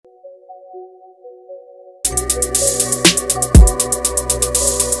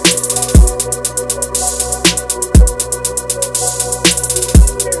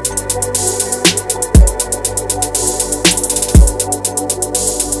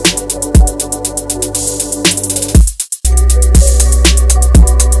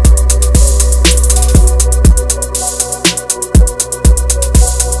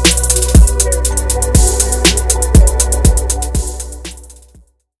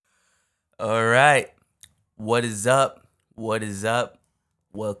All right. What is up? What is up?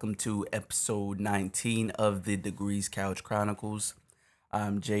 Welcome to episode 19 of the Degrees Couch Chronicles.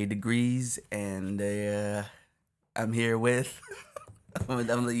 I'm Jay Degrees, and I'm here with. I'm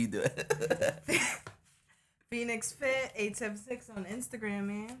gonna let you do it. Phoenix Fit 876 on Instagram,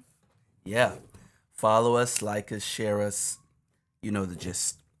 man. Yeah. Follow us, like us, share us. You know the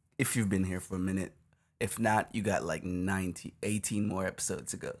gist. If you've been here for a minute. If not, you got like 18 more episodes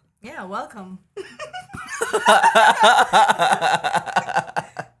to go. Yeah, welcome.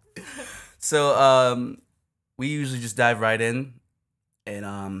 So we usually just dive right in,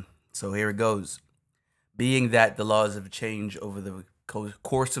 and so here it goes. Being that the laws have changed over the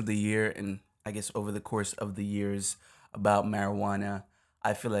course of the year, and I guess over the course of the years about marijuana,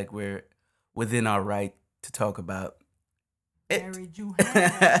 I feel like we're within our right to talk about it. Mary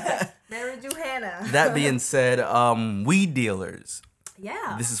Juhana. Mary Juhana. That being said, weed dealers.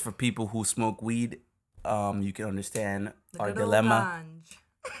 Yeah. This is for people who smoke weed. You can understand The our good old dilemma. ganj.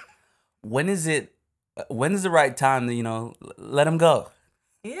 When is the right time to, let them go?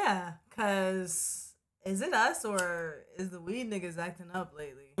 Yeah, because is it us or is the weed niggas acting up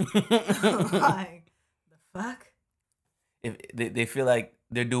lately? Like, the fuck? If they feel like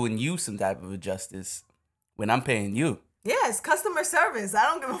they're doing you some type of a justice when I'm paying you. Yeah, it's customer service. I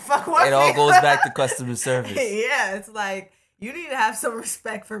don't give a fuck what. It all goes back to customer service. Yeah, it's like, you need to have some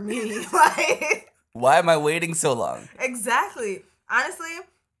respect for me. Like, Why am I waiting so long? exactly. Honestly,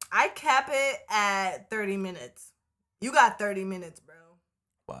 I cap it at 30 minutes. You got 30 minutes, bro.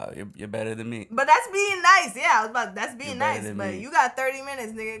 Wow, you're better than me. But that's being nice. Yeah, I was about that's being You're better nice. than But me. you got 30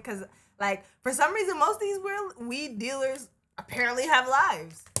 minutes, nigga. Because, like, for some reason, most of these weed dealers apparently have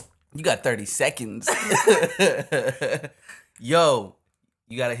lives. You got 30 seconds. Yo,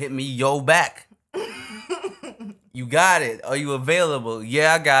 you gotta hit me back. You got it. Are you available?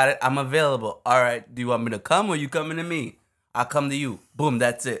 Yeah, I got it. I'm available. All right. Do you want me to come or you coming to me? I'll come to you. Boom,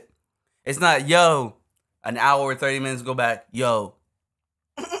 that's it. It's not, yo, an hour or 30 minutes go back. Yo,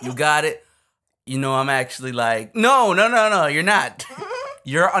 you got it? I'm actually like, no, you're not.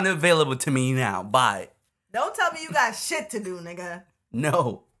 You're unavailable to me now. Bye. Don't tell me you got shit to do, nigga.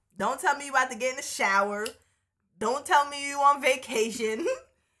 No. Don't tell me you about to get in the shower. Don't tell me you on vacation.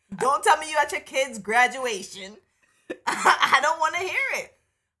 Don't tell me you at your kid's graduation. I don't want to hear it.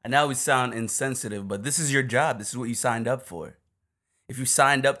 I know we sound insensitive, but this is your job. This is what you signed up for. If you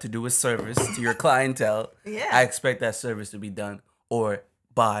signed up to do a service to your clientele, Yeah. I expect that service to be done or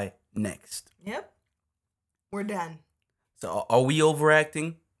by next. Yep. We're done. So are we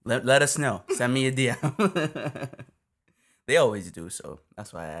overacting? Let us know. Send me a DM. They always do, so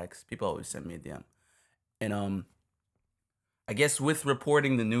that's why I ask. People always send me a DM. And I guess with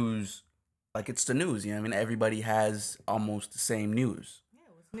reporting the news, like it's the news, everybody has almost the same news. Yeah,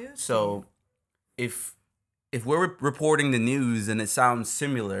 what's news? So if we're reporting the news and it sounds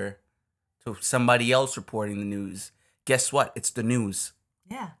similar to somebody else reporting the news, guess what? It's the news.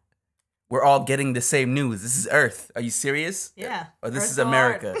 Yeah. We're all getting the same news. This is Earth. Are you serious? Yeah. Or this Earth is so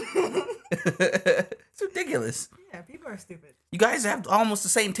hard. America. It's ridiculous. Yeah, people are stupid. You guys have almost the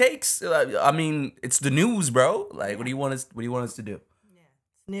same takes. I mean, it's the news, bro. Like, what do you want us? What do you want us to do? Yeah,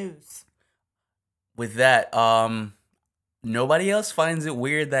 it's news. With that, nobody else finds it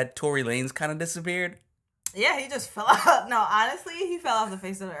weird that Tory Lanez kind of disappeared. Yeah, he just fell off. No, honestly, he fell off the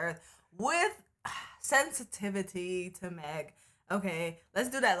face of the earth with sensitivity to Meg. Okay, let's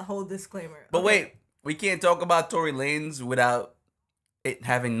do that whole disclaimer. But Okay. wait, we can't talk about Tory Lanez without it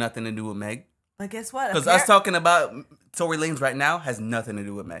having nothing to do with Meg. But guess what? Because us talking about Tory Lanez right now has nothing to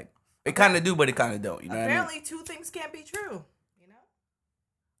do with Meg. It kind of do, but it kind of don't. You know what I mean? Apparently, two things can't be true. You know?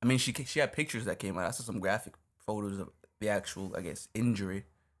 I mean, she had pictures that came out. I saw some graphic photos of the actual, I guess, injury.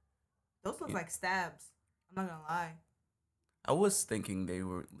 Those look like stabs. I'm not gonna lie. I was thinking they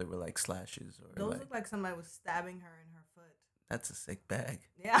were like slashes or Those like, look like somebody was stabbing her in her foot. that's a sick bag.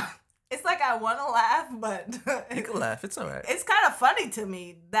 Yeah. It's like I want to laugh, but You can laugh. It's all right. it's kind of funny to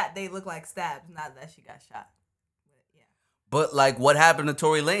me that they look like stabs, not that she got shot. But yeah. But like, what happened to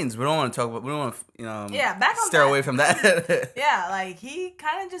Tory Lanez? We don't want to talk about. We don't want to, Yeah, back on steer that. away from that. Yeah, like he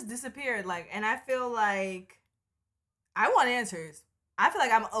kind of just disappeared. Like, and I feel like I want answers. I feel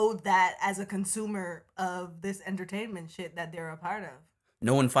like I'm owed that as a consumer of this entertainment shit that they're a part of.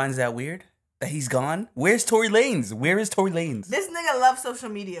 No one finds that weird? That he's gone? Where's Tory Lanez? Where is Tory Lanez? This nigga loves social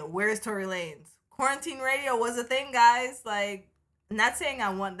media. Where is Tory Lanez? Quarantine radio was a thing, guys. Like, not saying I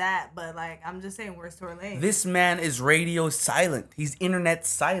want that, but like, I'm just saying, where's Tory Lanez? This man is radio silent. He's internet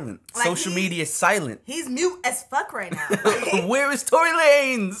silent. Like, social media silent. He's mute as fuck right now. Like, Where is Tory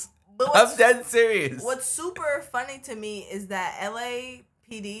Lanez? I'm dead serious. What's super funny to me is that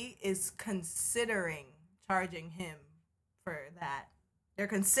LAPD is considering charging him for that. They're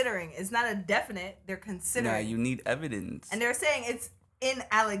considering. It's not a definite. They're considering. Nah, you need evidence. And they're saying it's in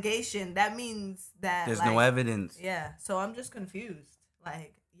allegation. That means that there's no evidence. Yeah. So I'm just confused.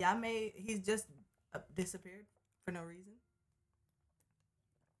 Like, he's just disappeared for no reason.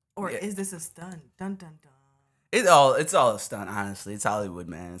 Or is this a stunt? Dun dun dun. It's all a stunt, honestly. It's Hollywood,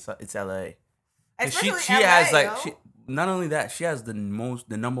 man. It's LA. Especially she LA, has like yo. not only that, she has the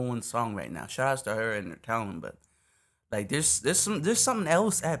number one song right now. Shout outs to her and her talent, but like there's something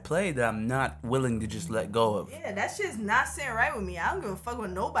else at play that I'm not willing to just let go of. Yeah, that shit's not sitting right with me. I don't give a fuck what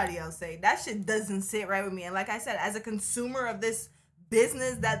nobody else say. That shit doesn't sit right with me. And like I said, as a consumer of this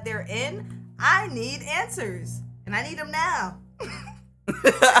business that they're in, I need answers. And I need them now.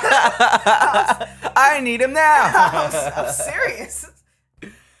 I need him now. I'm serious.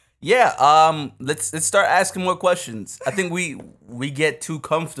 Yeah, let's start asking more questions. I think we get too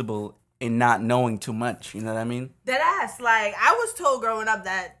comfortable in not knowing too much. You know what I mean? Deadass. Like, I was told growing up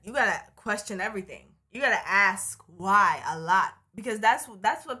that you gotta question everything. You gotta ask why a lot, because that's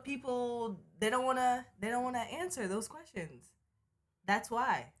what people they don't wanna answer those questions. That's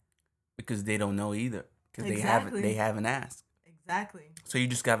why. Because they don't know either. Because Exactly. they haven't asked. Exactly. So you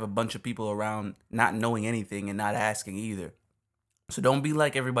just have a bunch of people around not knowing anything and not asking either. So don't be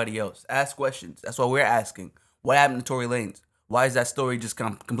like everybody else. Ask questions. That's what we're asking. What happened to Tory Lanez? Why is that story just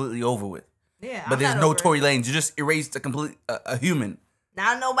completely over with? Yeah. But there's no Tory Lanez. You just erased a human.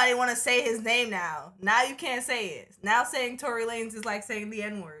 Now nobody want to say his name now. Now you can't say it. Now saying Tory Lanez is like saying the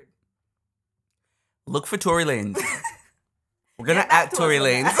N-word. Look for Tory Lanez. We're going to at Tory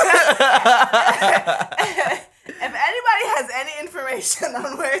Lanez. If anybody has any information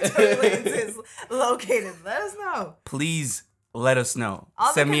on where Tory Lanez is located, let us know. Please let us know.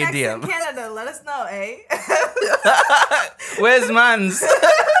 All Send the me a connects DM. in Canada, let us know, eh? Where's mans?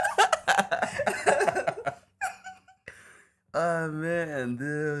 Oh man,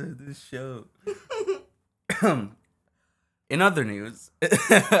 this show. In other news,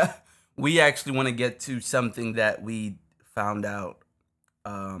 we actually want to get to something that we found out.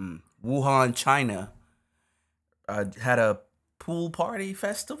 Wuhan, China, had a pool party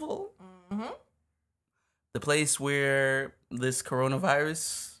festival. Mm-hmm. The place where this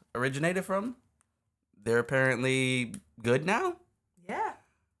coronavirus originated from. They're apparently good now. Yeah.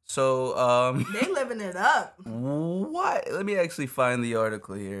 So, they living it up. what? Let me actually find the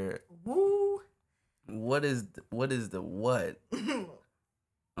article here. Woo. What is the what?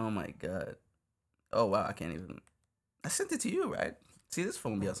 Oh my god. Oh wow, I can't even. I sent it to you, right? See, this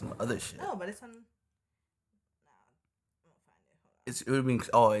phone be on some other shit. No, but it's on. No, I won't find it. It would be.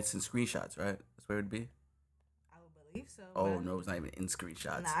 Oh, it's in screenshots, right? That's where it would be. I would believe so. Oh no, it's not even in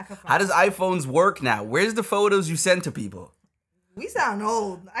screenshots. Nah, I can find How does iPhones work now? Where's the photos you send to people? We sound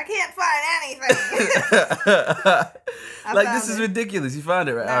old. I can't find anything. Like, this is ridiculous. You found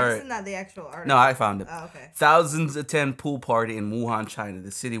it, right? Nah, All this right. is not the actual article. No, I found it. Oh, okay. Thousands attend pool party in Wuhan, China,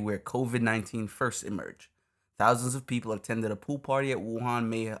 the city where COVID-19 first emerged. Thousands of people attended a pool party at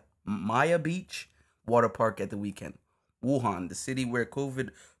Wuhan Maya Beach water park at the weekend. Wuhan, the city where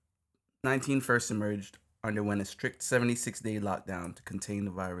COVID-19 first emerged, underwent a strict 76-day lockdown to contain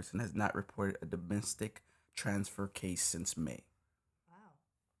the virus and has not reported a domestic transfer case since May.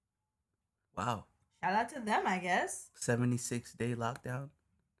 Wow. Shout out to them, I guess. 76-day lockdown?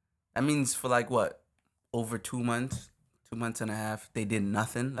 That means for like what? Over 2 months? 2 months and a half? They did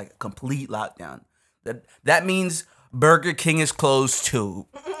nothing? Like a complete lockdown. That means Burger King is closed too.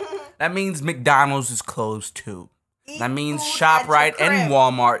 That means McDonald's is closed too. That means ShopRite and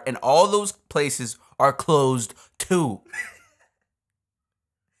Walmart and all those places are closed too.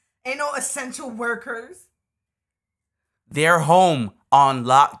 Ain't no essential workers. They're home on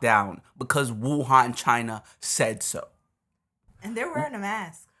lockdown because Wuhan, China said so. And they're wearing a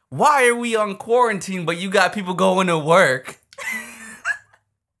mask. Why are we on quarantine but you got people going to work?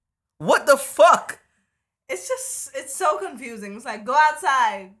 What the fuck? It's so confusing. It's like, go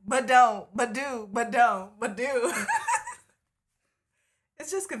outside, but don't, but do, but don't, but do.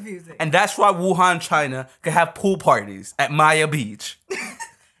 It's just confusing. And that's why Wuhan, China could have pool parties at Maya Beach.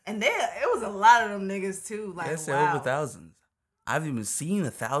 And it was a lot of them niggas too. Like, Yes, wow. over thousands. I've even seen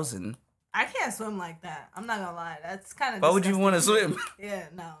 1,000. I can't swim like that. I'm not gonna lie. That's kind of. Why would you want to swim? Yeah,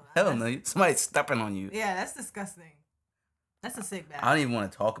 no. Hell no. Somebody's stepping on you. Yeah, that's disgusting. That's a sick bath. I don't even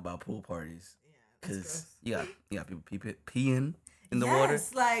want to talk about pool parties. Yeah, Because you got people peeing in the water.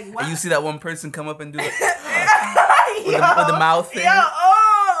 Like, what? And you see that one person come up and do it with the mouth thing. Yo,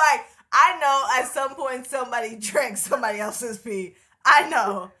 like, I know at some point somebody drank somebody else's pee. I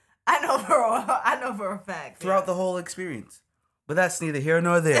know for a fact. Throughout the whole experience. But that's neither here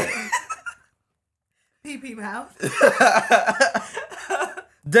nor there. Pee mouth.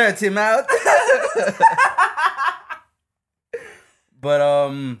 Dirty mouth. But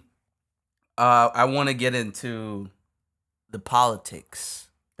I want to get into the politics.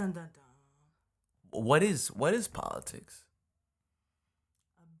 Dun, dun, dun. What is politics?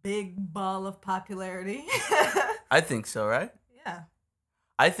 A big ball of popularity. I think so, right? Yeah.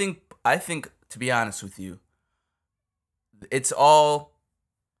 I think to be honest with you, it's all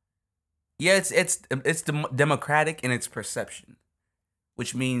it's democratic in its perception,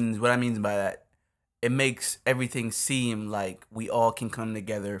 which means what I mean by that, it makes everything seem like we all can come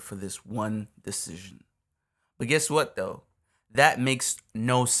together for this one decision. But guess what though? That makes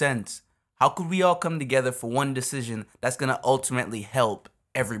no sense. How could we all come together for one decision that's going to ultimately help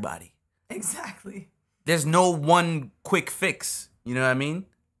everybody? Exactly. There's no one quick fix. You know what I mean?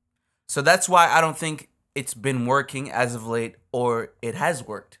 So that's why I don't think it's been working as of late, or it has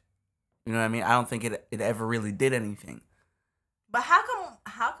worked. You know what I mean? I don't think it ever really did anything. But how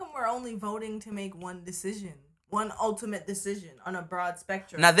come we're only voting to make one decision, one ultimate decision on a broad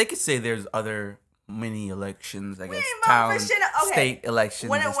spectrum? Now they could say there's other mini elections, I guess, town, state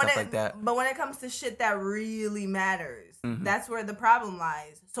elections and stuff like that. But when it comes to shit that really matters, that's where the problem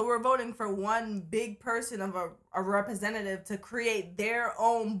lies. So we're voting for one big person of a representative to create their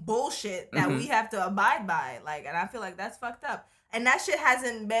own bullshit that we have to abide by. Like, and I feel like that's fucked up. And that shit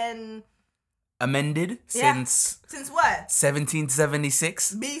hasn't been amended since what?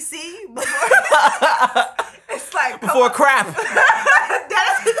 1776 BC. It's like before crap.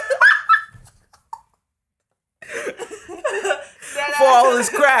 For all this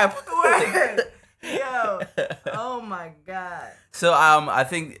crap. Word. Yo. Oh my god. So I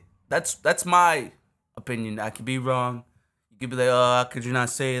think that's my opinion. I could be wrong. You could be like, oh, how could you not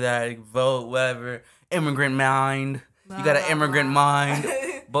say that? You vote, whatever. Immigrant mind. You got an immigrant mind.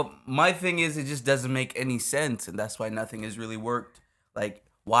 But my thing is, it just doesn't make any sense, and that's why nothing has really worked. Like,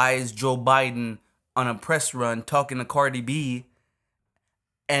 why is Joe Biden on a press run talking to Cardi B,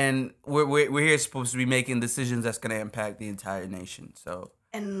 and we're here supposed to be making decisions that's gonna impact the entire nation? So,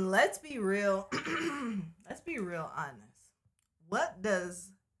 and let's be real, let's be real honest. What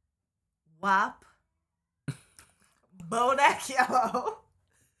does WAP, Bodak Yellow,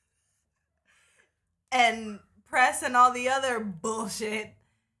 and press and all the other bullshit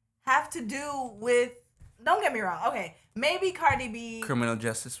have to do with? Don't get me wrong. Okay, maybe Cardi B. Criminal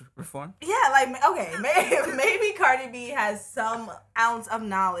justice reform? Yeah, like, okay, maybe Cardi B has some ounce of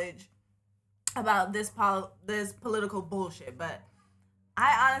knowledge about this political bullshit, but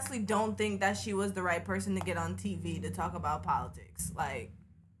I honestly don't think that she was the right person to get on TV to talk about politics. Like,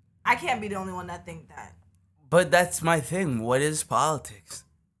 I can't be the only one that think that. But that's my thing. What is politics?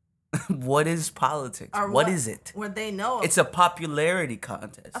 What is politics? What is it? What they know. It's a popularity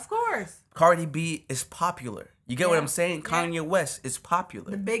contest. Of course. Cardi B is popular. You get what I'm saying? Kanye West is popular.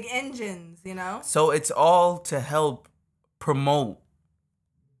 The big engines, you know? So it's all to help promote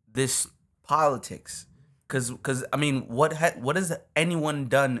this politics. Because I mean, what has anyone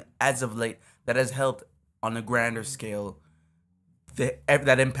done as of late that has helped on a grander scale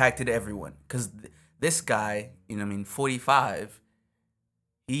that impacted everyone? Because this guy, you know what I mean, 45...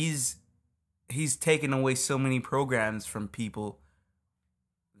 He's taken away so many programs from people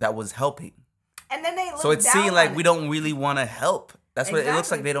that was helping. And then they look so it down seemed like on we don't really want to help. That's what it looks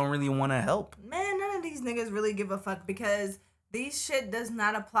like. They don't really want to help. Man, none of these niggas really give a fuck because these shit does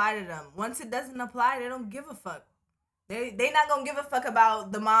not apply to them. Once it doesn't apply, they don't give a fuck. They not gonna give a fuck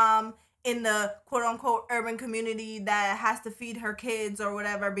about the mom in the quote unquote urban community that has to feed her kids or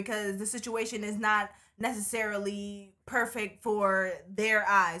whatever because the situation is not necessarily perfect for their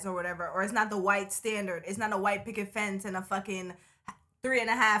eyes or whatever, or it's not the white standard. It's not a white picket fence and a fucking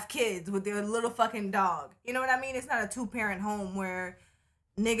 3.5 kids with their little fucking dog. You know what I mean? It's not a 2-parent home where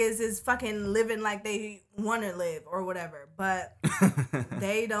niggas is fucking living like they want to live or whatever, but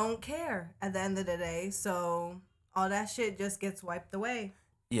they don't care at the end of the day. So all that shit just gets wiped away.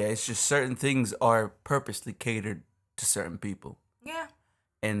 Yeah, it's just certain things are purposely catered to certain people. Yeah.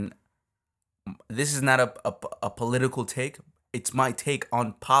 And this is not a political take. It's my take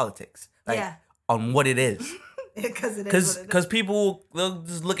on politics. Like, on what it is. Because it is what it Because people they'll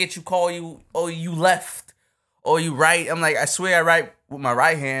just look at you, call you, oh, you left, or you right. I'm like, I swear I write with my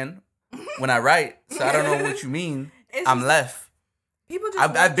right hand when I write, so I don't know what you mean. I'm left. People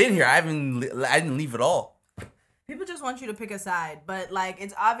just I've been here. I didn't leave at all. People just want you to pick a side, but like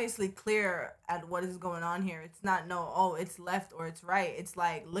it's obviously clear at what is going on here. It's not it's left or it's right. It's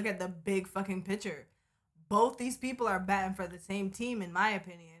like, look at the big fucking picture. Both these people are batting for the same team, in my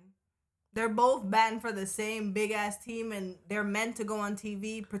opinion. They're both batting for the same big ass team, and they're meant to go on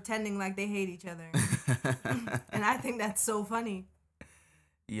TV pretending like they hate each other. And I think that's so funny.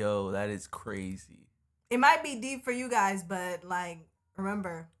 Yo, that is crazy. It might be deep for you guys, but like,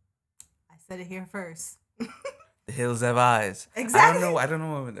 remember, I said it here first. The hills have eyes. Exactly. I don't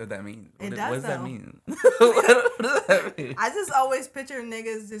know what that means. What does that mean? What does that mean? I just always picture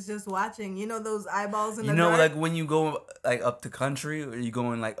niggas just watching. You know those eyeballs in the dark? Like when you go like up the country, or you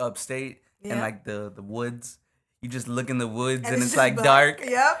going like upstate, and like the woods. You just look in the woods and it's like dark.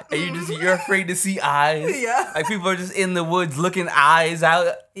 Yep. And you're afraid to see eyes. Yeah. Like people are just in the woods looking eyes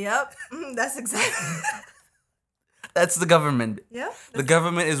out. Yep. That's exactly. That's the government. Yep. The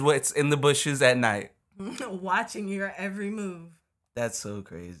government is what's in the bushes at night. Watching your every move. That's so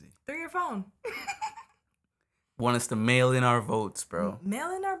crazy. Through your phone. Want us to mail in our votes, bro. Mail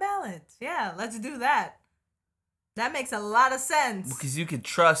in our ballots. Yeah, let's do that. That makes a lot of sense. Because you can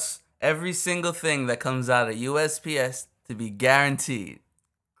trust every single thing that comes out of USPS to be guaranteed.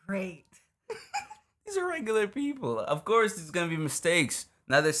 Great. These are regular people. Of course, there's going to be mistakes.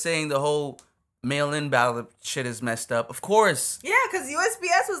 Now they're saying the whole mail-in ballot shit is messed up. Of course. Yeah, because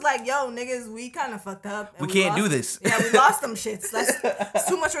USPS was like, yo, niggas, we kind of fucked up. We can't do this. Yeah, we lost them shits. It's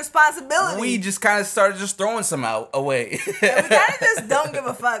too much responsibility. We just kind of started just throwing some away. Yeah, we kind of just don't give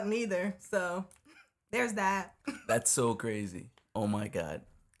a fuck neither. So, there's that. That's so crazy. Oh my God.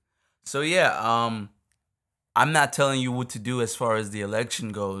 So yeah, I'm not telling you what to do as far as the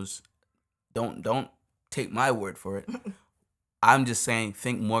election goes. Don't take my word for it. I'm just saying,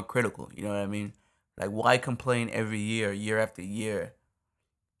 think more critical. You know what I mean? Like, why complain every year after year?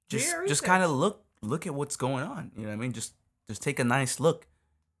 Just kind of look at what's going on. You know what I mean? Just take a nice look.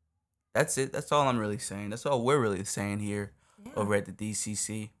 That's it. That's all I'm really saying. That's all we're really saying here over at the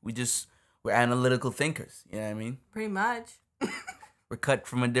DCC. We're analytical thinkers. You know what I mean? Pretty much. We're cut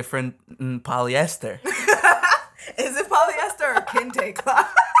from a different polyester. Is it polyester or kente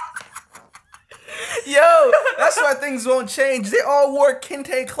cloth? Yo, that's why things won't change. They all wore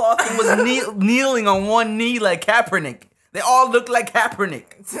kente cloth and was kneeling on one knee like Kaepernick. They all look like Kaepernick.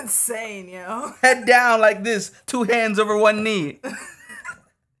 It's insane, yo. Head down like this, 2 hands over one knee.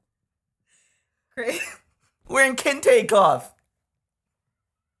 Great. Wearing kente cloth.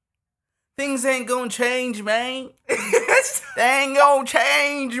 Things ain't gonna change, man. They ain't gonna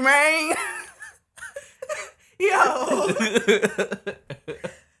change, man. Yo.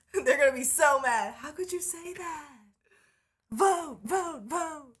 They're gonna be so mad. How could you say that? Vote, vote,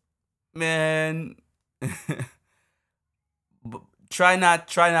 vote. Man. Try not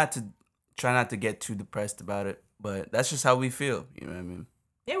to get too depressed about it. But that's just how we feel. You know what I mean?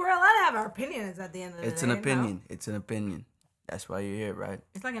 Yeah, we're allowed to have our opinions at the end of the day. It's an opinion. No? It's an opinion. That's why you're here, right?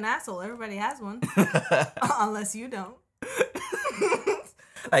 It's like an asshole. Everybody has one. Unless you don't.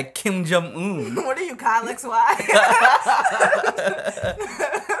 Like Kim Jong-un. What are you, Kyle XY?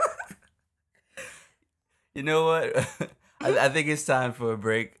 You know what? I think it's time for a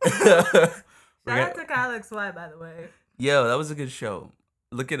break. Shout out to Kyle XY, by the way. Yo, that was a good show.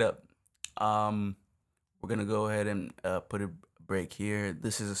 Look it up. We're going to go ahead and put a break here.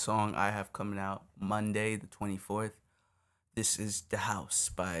 This is a song I have coming out Monday, the 24th. This is The House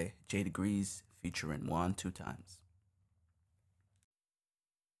by J Degrees featuring Juan 2 Times.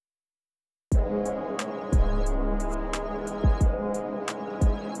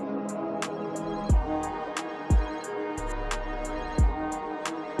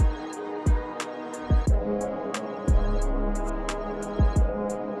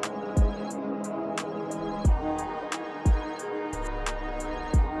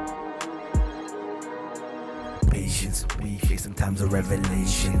 We face sometimes a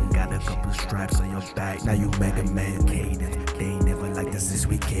revelation. Got a couple stripes on your back, now you Mega Man cadence. They ain't never like this since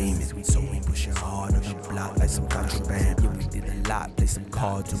we came in. So we pushing hard on the block like some contraband. Yeah, we did a lot, play some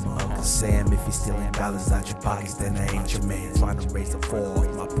cards with my Uncle Sam. If you're stealing dollars out your pockets, then I ain't your man. Trying to raise a fall,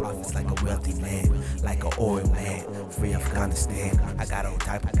 my profits like a wealthy man, like an oil man. Free Afghanistan, I got all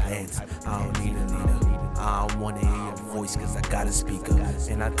type of plans. I don't need a leader. I don't wanna hear your voice cause I got a speaker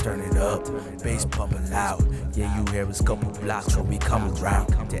and I turn it up. Bass pumping loud. Yeah, you hear us couple blocks when we come around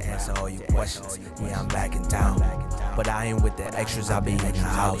to answer all your questions. Yeah, I'm back in town. But I ain't with the extras, I be in the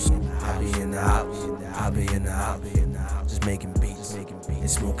house. I be in the house. I be in the house. Just making beats and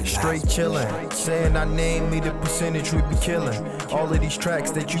smoking Straight chillin', saying our name, me the percentage we be killin'. All of these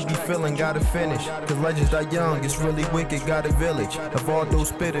tracks that you be feelin' gotta finish. Cause legends die young, it's really wicked, got a village. Of all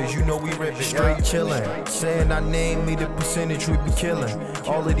those spitters, you know we rip it. Straight chillin', saying our name, me the percentage we be killin'.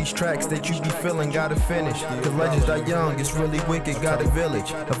 All of these tracks that you be feelin' gotta finish. Cause legends die young, it's really wicked, got a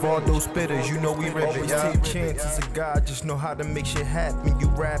village. Of all those spitters, you know we rip it. Always take chances of God, just know how to make shit happen. You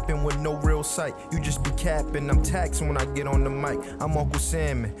rapping with no real sight, you just be capping. I'm taxing when I get on the mic, I'm Uncle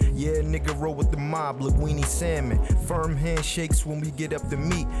Salmon. Yeah, nigga roll with the mob, look weenie salmon. Firm handshakes when we get up to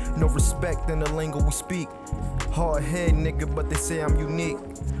meet. No respect in the lingo we speak. Hard head nigga, but they say I'm unique.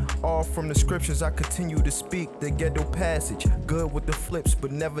 All from the scriptures I continue to speak. The ghetto passage, good with the flips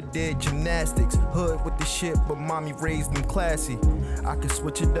but never did gymnastics. Hood with the shit but mommy raised them classy. I can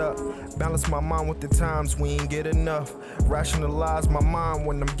switch it up, balance my mind with the times we ain't get enough. Rationalize my mind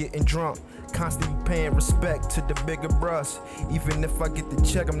when I'm getting drunk. Constantly paying respect to the bigger bruss. Even if I get the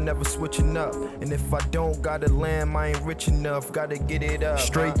check, I'm never switching up. And if I don't got a lamb, I ain't rich enough. Gotta get it up.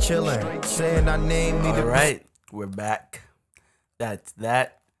 Straight chillin', saying our name. All right, we're back. That's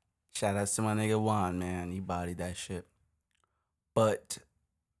that. Shout out to my nigga Juan, man. He bodied that shit. But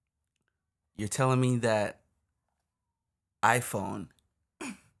you're telling me that iPhone,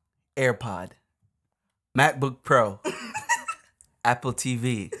 AirPod, MacBook Pro, Apple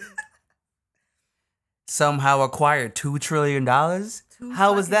TV somehow acquired $2 trillion?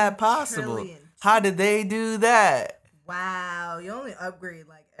 How is that possible? Trillion. How did they do that? Wow, you only upgrade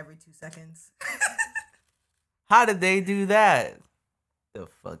like every 2 seconds. How did they do that? The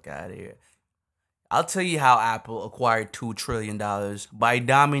fuck out of here. I'll tell you how Apple acquired $2 trillion by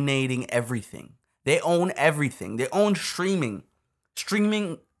dominating everything. They own everything. They own streaming.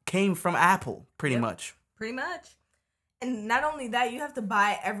 Streaming came from Apple, pretty much. Pretty much. And not only that, you have to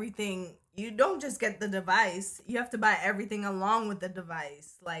buy everything. You don't just get the device. You have to buy everything along with the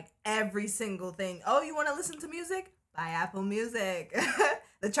device. Like every single thing. Oh, you want to listen to music? Buy Apple Music.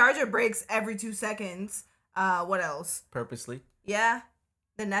 The charger breaks every 2 seconds. What else? Purposely. Yeah.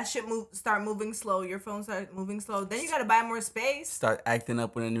 Then that shit start moving slow. Your phone start moving slow. Then you gotta buy more space. Start acting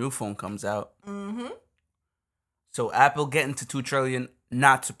up when a new phone comes out. Mm-hmm. So Apple getting to $2 trillion,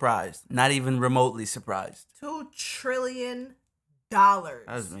 not surprised. Not even remotely surprised. $2 trillion. That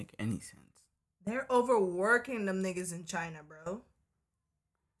doesn't make any sense. They're overworking them niggas in China, bro.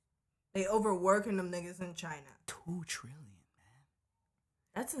 They overworking them niggas in China. $2 trillion, man.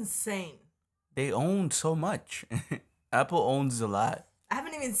 That's insane. They own so much. Apple owns a lot. I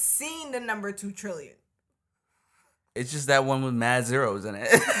haven't even seen the number 2 trillion. It's just that one with mad zeros in it.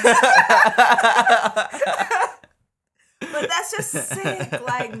 But that's just sick.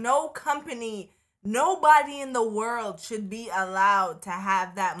 Like, no company, nobody in the world should be allowed to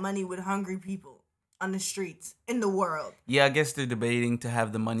have that money with hungry people on the streets in the world. Yeah, I guess they're debating to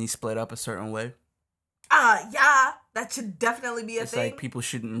have the money split up a certain way. Yeah, that should definitely be a It's thing. like people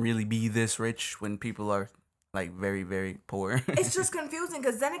shouldn't really be this rich when people are like very, very poor. It's just confusing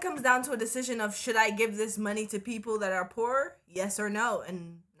because then it comes down to a decision of should I give this money to people that are poor? Yes or no?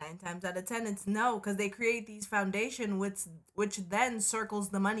 And 9 times out of 10, it's no, because they create these foundation which then circles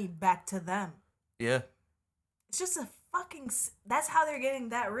the money back to them. Yeah. It's just a fucking... That's how they're getting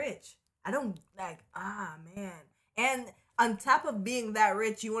that rich. I don't... man. And on top of being that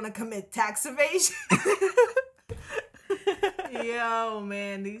rich, you want to commit tax evasion? Yo,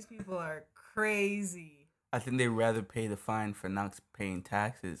 man, these people are crazy. I think they'd rather pay the fine for not paying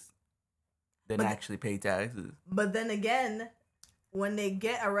taxes than actually pay taxes. But then again, when they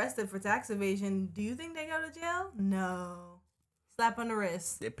get arrested for tax evasion, do you think they go to jail? No. Slap on the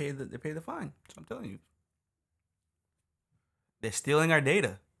wrist. They pay the fine. So I'm telling you. They're stealing our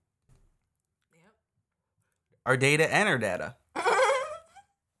data. Yep. Our data and our data.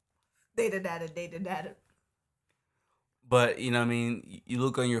 Data. But, you know what I mean? You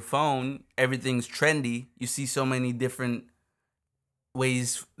look on your phone, everything's trendy. You see so many different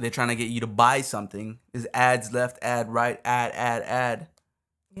ways they're trying to get you to buy something. There's ads left, ad right, ad.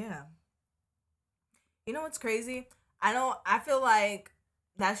 Yeah. You know what's crazy? I feel like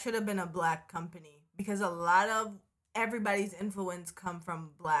that should have been a black company because a lot of everybody's influence come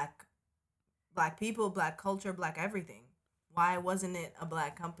from black people, black culture, black everything. Why wasn't it a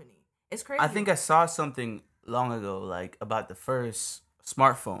black company? It's crazy. I think I saw something long ago, like about the first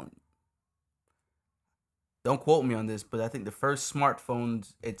smartphone. don't quote me on this, but I think the first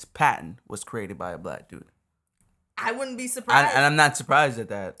smartphones, its patent was created by a black dude. I wouldn't be surprised. And I'm not surprised at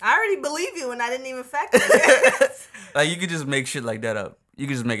that. I already believe you, and I didn't even factor it. Like, you could just make shit like that up. You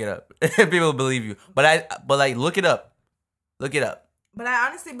could just make it up. People believe you. But like, look it up. Look it up. But I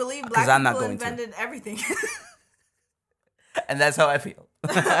honestly believe black I'm not people going to. invented everything. And that's how I feel.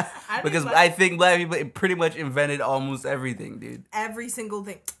 Because I think black people pretty much invented almost everything, dude. Every single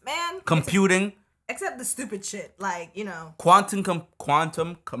thing. Man. Computing. Except the stupid shit. Like, you know.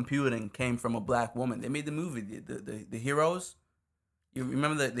 Quantum computing came from a black woman. They made the movie, the Heroes. You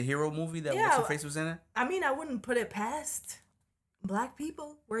remember the Hero movie that what's her face was in it? I mean, I wouldn't put it past black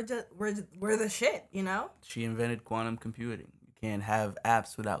people. We're the shit, you know? She invented quantum computing. You can't have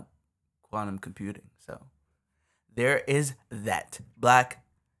apps without quantum computing. So there is that. Black.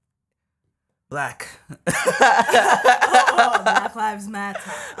 Black Lives Matter.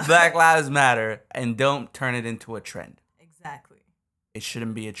 Black Lives Matter, and don't turn it into a trend. Exactly. It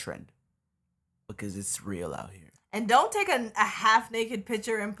shouldn't be a trend because it's real out here. And don't take a half-naked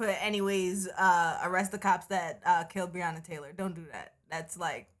picture and put, anyways, arrest the cops that killed Breonna Taylor. Don't do that. That's,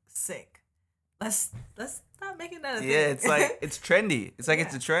 like, sick. Let's stop making that a thing. Yeah, it's like, it's trendy. It's like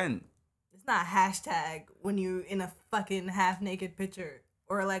It's a trend. It's not a hashtag when you in a fucking half-naked picture.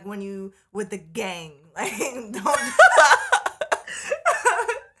 Or, like, when you with the gang. Like, don't...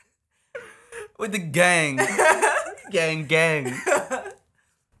 With the gang. gang.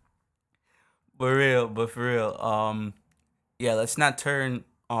 But for real, yeah, let's not turn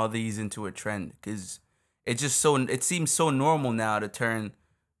all these into a trend, because it seems so normal now to turn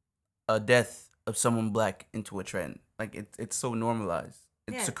a death of someone black into a trend. Like, it's so normalized.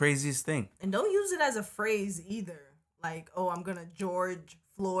 It's the craziest thing. And don't use it as a phrase either. Like, oh, I'm gonna George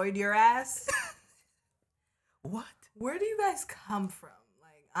Floyd your ass. What? Where do you guys come from?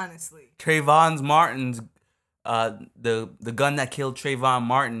 Like, honestly. Trayvon Martin's the gun that killed Trayvon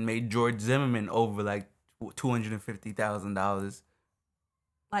Martin made George Zimmerman over like $250,000.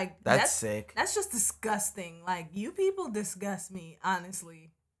 Like, that's sick. That's just disgusting. Like, you people disgust me, honestly.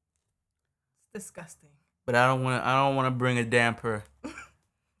 It's disgusting. But I don't want to bring a damper.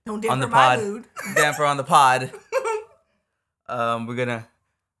 Don't damper on the my pod. mood. Damper on the pod. We're gonna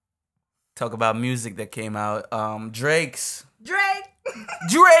talk about music that came out. Drake.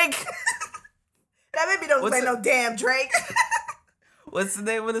 That baby don't play no damn Drake. What's the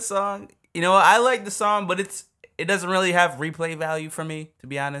name of the song? You know what? I like the song, but it doesn't really have replay value for me, to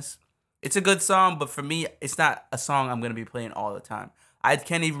be honest. It's a good song, but for me, it's not a song I'm gonna be playing all the time. I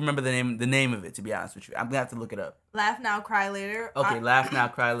can't even remember the name of it, to be honest with you. I'm gonna have to look it up. Laugh Now, Cry Later. Okay, Laugh Now,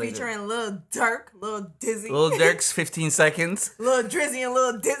 Cry Later. Featuring Lil Durk, Lil Dizzy. Lil Durk's 15 seconds. Lil Drizzy and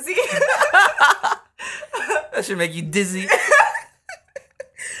Lil Dizzy. That should make you dizzy.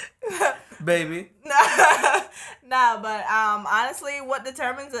 Baby. Nah, but honestly, what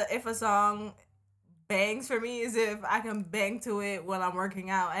determines if a song bangs for me is if I can bang to it when I'm working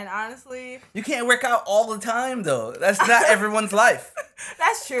out. And honestly, you can't work out all the time though. That's not everyone's life.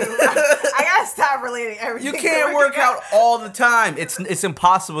 That's true. I gotta stop relating everything. You can't work out all the time. It's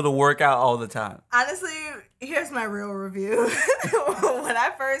impossible to work out all the time. Honestly, here's my real review. When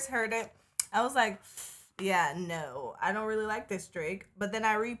I first heard it, I was like, yeah, no, I don't really like this Drake. But then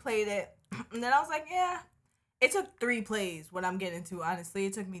I replayed it, and then I was like, yeah, it took 3 plays what I'm getting to. Honestly,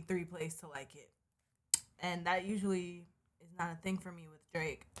 it took me 3 plays to like it. And that usually is not a thing for me with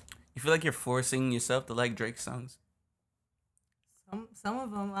Drake. You feel like you're forcing yourself to like Drake songs? Some of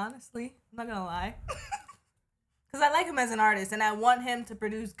them, honestly. I'm not gonna lie. Because I like him as an artist, and I want him to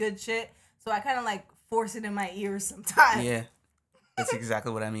produce good shit, so I kind of like force it in my ears sometimes. Yeah. That's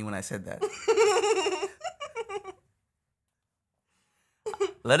exactly what I mean when I said that.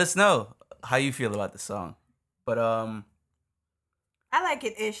 Let us know how you feel about the song. But I like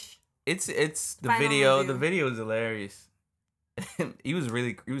it ish. It's the Final video. review. The video is hilarious. He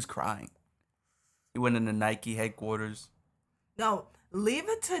was crying. He went into Nike headquarters. No, leave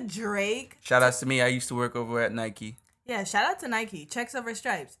it to Drake. Shout outs to me. I used to work over at Nike. Yeah, shout out to Nike. Checks over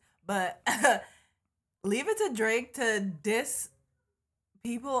stripes. But leave it to Drake to diss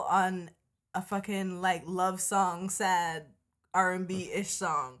people on a fucking like love song, sad R&B-ish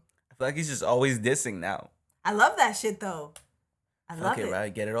song. I feel like he's just always dissing now. I love that shit though. I love it.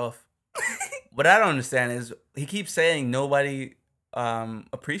 Right, get it off. What I don't understand is he keeps saying nobody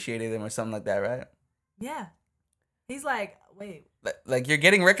appreciated him or something like that, right? Yeah. He's like, wait. Like, you're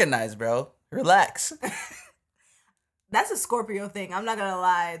getting recognized, bro. Relax. That's a Scorpio thing. I'm not gonna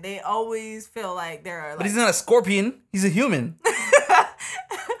lie. They always feel like they're like... But he's not a scorpion. He's a human.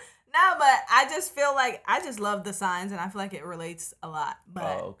 No, but I just feel like I just love the signs and I feel like it relates a lot. But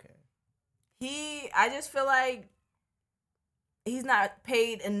oh, okay. I just feel like he's not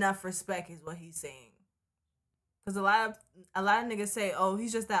paid enough respect is what he's saying. Cause a lot of niggas say, oh,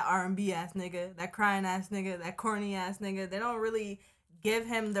 he's just that R&B ass nigga, that crying ass nigga, that corny ass nigga. They don't really give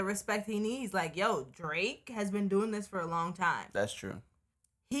him the respect he needs. Like, yo, Drake has been doing this for a long time. That's true.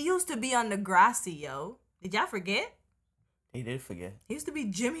 He used to be on Degrassi, yo. Did y'all forget? He did forget. He used to be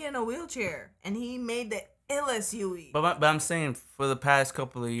Jimmy in a wheelchair, and he made the illest Huey. But I'm saying for the past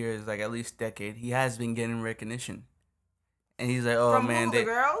couple of years, like at least decade, he has been getting recognition. And he's like, oh From man, who, the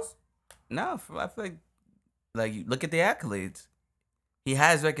girls? No, I feel like you look at the accolades. He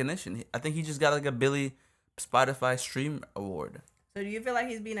has recognition. I think he just got like a Billy Spotify Stream Award. So do you feel like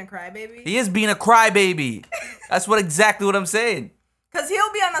he's being a crybaby? He is being a crybaby. That's exactly what I'm saying. Cause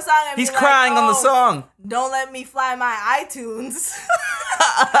he'll be on the song and He's be crying like, on the song. Don't let me fly my iTunes.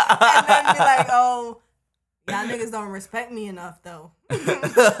 And then be like, oh, y'all niggas don't respect me enough though.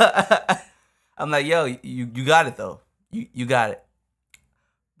 I'm like, yo, you got it though. You got it.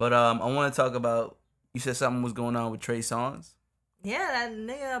 But I want to talk about. You said something was going on with Trey Songz. Yeah, that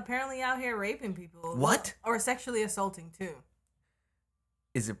nigga apparently out here raping people. What? Or sexually assaulting too.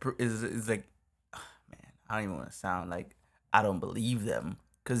 Is it like, oh, man? I don't even want to sound like I don't believe them,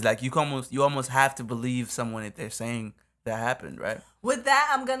 cause like you almost have to believe someone if they're saying that happened, right? With that,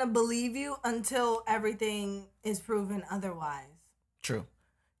 I'm gonna believe you until everything is proven otherwise. True.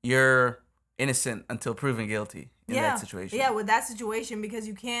 You're innocent until proven guilty in that situation. Yeah, with that situation, because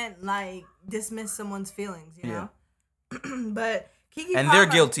you can't like dismiss someone's feelings, you know. But Keke and Palmer, they're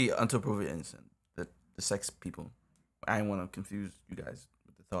guilty until proven innocent. The sex people. I didn't want to confuse you guys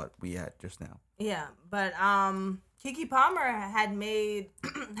with the thought we had just now. Yeah, but Keke Palmer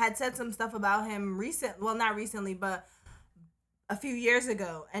had said some stuff about him not recently, but a few years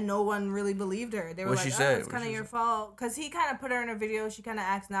ago, and no one really believed her. They were like, oh, it's kind of your fault. Because he kind of put her in a video. She kind of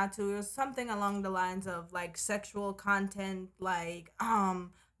asked not to. It was something along the lines of, like, sexual content, like,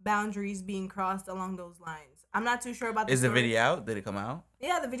 boundaries being crossed along those lines. I'm not too sure about the Is story. the video out? Did it come out?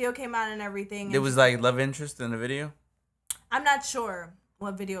 Yeah, the video came out and everything. There was, like, love interest in the video? I'm not sure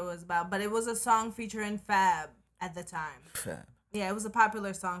what video it was about, but it was a song featuring Fab at the time. Fab. Yeah, it was a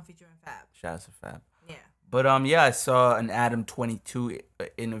popular song featuring Fab. Shout out to Fab. Yeah. But yeah, I saw an Adam 22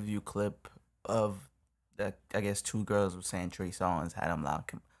 interview clip of that. I guess two girls were saying Trey Songz had him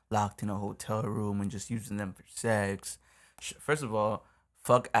locked in a hotel room and just using them for sex. First of all,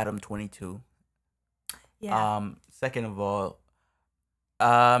 fuck Adam 22. Yeah. Second of all,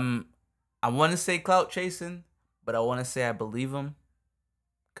 I want to say clout chasing, but I want to say I believe him,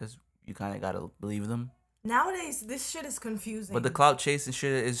 cause you kind of gotta believe them. Nowadays, this shit is confusing. But the clout chasing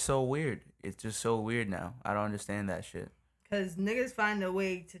shit is so weird. It's just so weird now. I don't understand that shit. Because niggas find a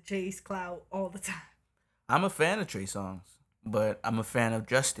way to chase clout all the time. I'm a fan of Trey Songz, but I'm a fan of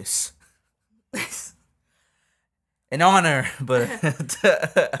justice. An honor, but...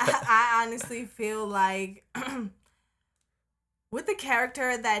 I honestly feel like... with the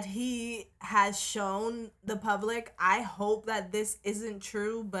character that he has shown the public, I hope that this isn't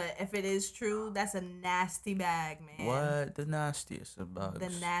true, but if it is true, that's a nasty bag, man. What? The nastiest of bugs.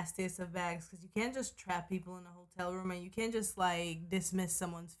 The nastiest of bags, because you can't just trap people in a hotel room, and you can't just, like, dismiss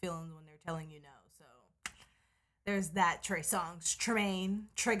someone's feelings when they're telling you no, so... There's that Trey Songz. Tremaine.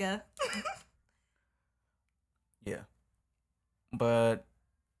 Trigger. Yeah. But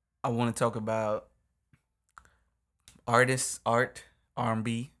I want to talk about artists, art,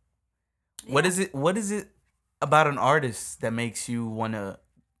 R&B. Yeah. What is it about an artist that makes you want to,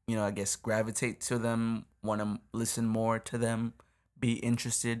 I guess gravitate to them, want to listen more to them, be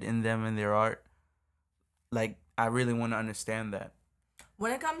interested in them and their art? Like, I really want to understand that.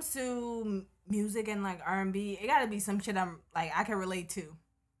 When it comes to music and like R&B, it got to be some shit I can relate to.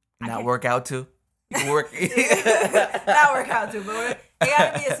 Not work out to? Not work out to, but it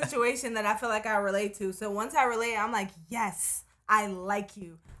gotta be a situation that I feel like I relate to. So once I relate, I'm like, yes, I like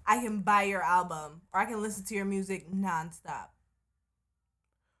you. I can buy your album, or I can listen to your music nonstop.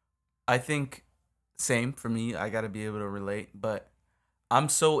 I think same for me. I gotta be able to relate, but I'm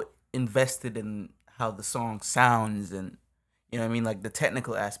so invested in how the song sounds and like the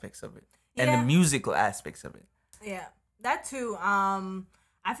technical aspects of it and the musical aspects of it. Yeah, that too.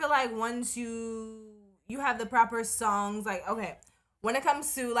 I feel like once you have the proper songs, like, okay, when it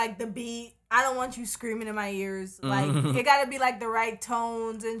comes to, like, the beat, I don't want you screaming in my ears. Like, it gotta be, like, the right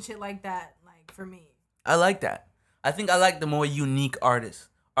tones and shit like that, like, for me. I like that. I think I like the more unique artists.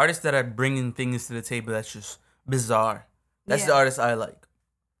 Artists that are bringing things to the table that's just bizarre. That's the artist I like.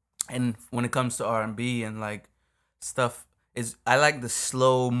 And when it comes to R&B and, like, stuff, I like the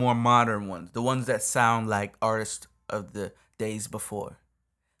slow, more modern ones. The ones that sound like artists of the days before.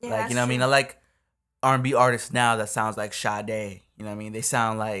 Yeah, like, that's you know what I mean? true. I like R&B artists now that sounds like Sade. You know what I mean? They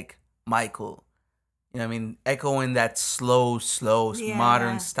sound like Michael. You know what I mean? Echoing that slow, Yeah.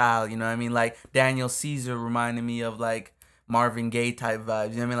 modern style. You know what I mean? Like Daniel Caesar reminded me of like Marvin Gaye type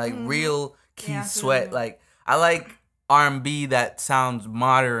vibes. You know what I mean? Like real Keith Yeah, I feel Sweat. you. Like I like R&B that sounds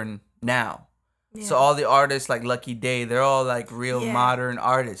modern now. Yeah. So all the artists like Lucky Day, they're all like real Yeah. modern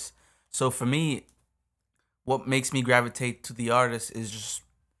artists. So for me, what makes me gravitate to the artist is just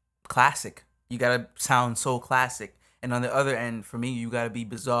classic. You gotta sound so classic. And on the other end, for me, you gotta be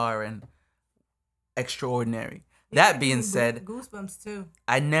bizarre and extraordinary. That being said, goosebumps too.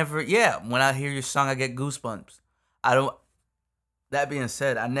 I never, when I hear your song, I get goosebumps. That being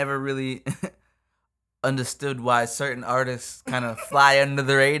said, I never really understood why certain artists kind of fly under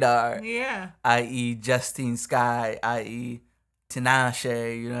the radar, Yeah. i.e. Justine Skye, i.e.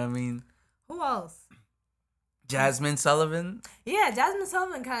 Tinashe, you know what I mean? Who else? Jasmine Sullivan, Yeah, Jasmine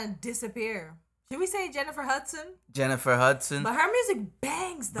Sullivan kind of disappeared. Should we say Jennifer Hudson? Jennifer Hudson. But her music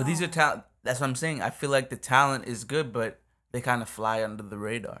bangs though. But these are talent. That's what I'm saying. I feel like the talent is good, but they kind of fly under the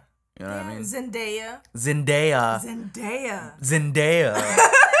radar. You know what I mean? Zendaya. Zendaya.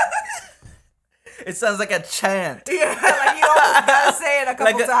 It sounds like a chant. Yeah, like you almost gotta say it a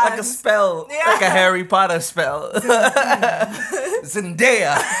couple times. Like a spell. Yeah. Like a Harry Potter spell.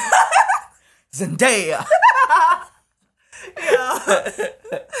 Zendaya. Zendaya.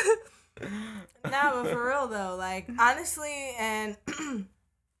 Nah, but for real though, like honestly, and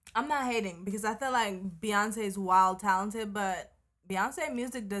I'm not hating because I feel like Beyonce is wild talented, but Beyonce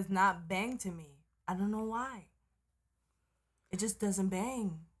music does not bang to me. I don't know why. It just doesn't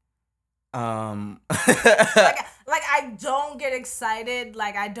bang. Like I don't get excited.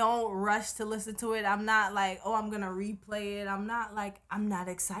 Like I don't rush to listen to it. I'm not like, oh, I'm gonna replay it. I'm not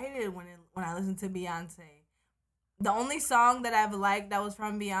excited when I listen to Beyonce. The only song that I've liked that was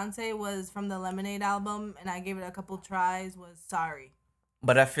from Beyonce was from the Lemonade album, and I gave it a couple tries. Was Sorry.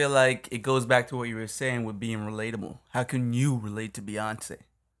 But I feel like it goes back to what you were saying with being relatable. How can you relate to Beyonce?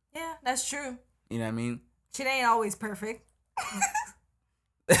 Yeah, that's true. You know what I mean? She ain't always perfect.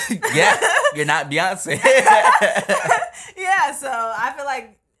 Yeah, you're not Beyonce. Yeah, so I feel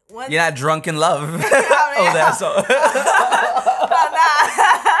like You're not drunk in love. yeah. Oh, that's so.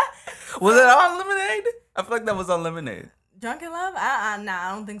 Oh, Was it on Lemonade? I feel like that was on Lemonade. Drunk in Love? Nah,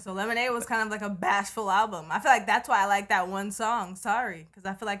 I don't think so. Lemonade was kind of like a bashful album. I feel like that's why I like that one song, Sorry, because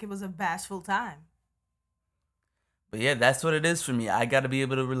I feel like it was a bashful time. But yeah, that's what it is for me. I gotta be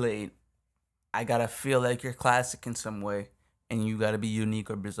able to relate. I gotta feel like you're classic in some way, and you gotta be unique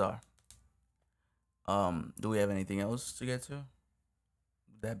or bizarre. Do we have anything else to get to?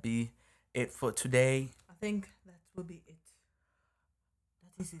 Would that be it for today? I think that will be it.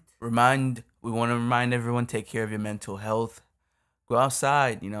 That is it. We want to remind everyone, take care of your mental health. Go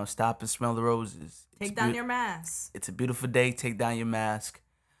outside, stop and smell the roses. Take down your mask. It's a beautiful day. Take down your mask.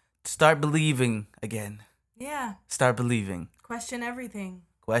 Start believing again. Yeah. Start believing. Question everything.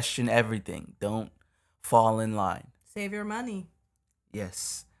 Question everything. Don't fall in line. Save your money.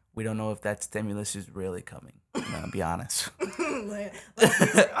 Yes. We don't know if that stimulus is really coming. Be honest.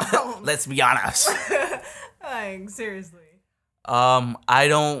 Let's be honest. Like, seriously. I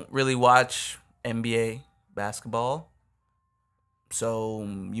don't really watch NBA basketball, so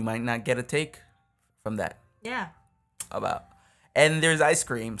you might not get a take from that. Yeah. And there's ice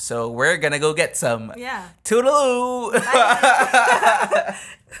cream, so we're gonna go get some. Yeah. Toodaloo.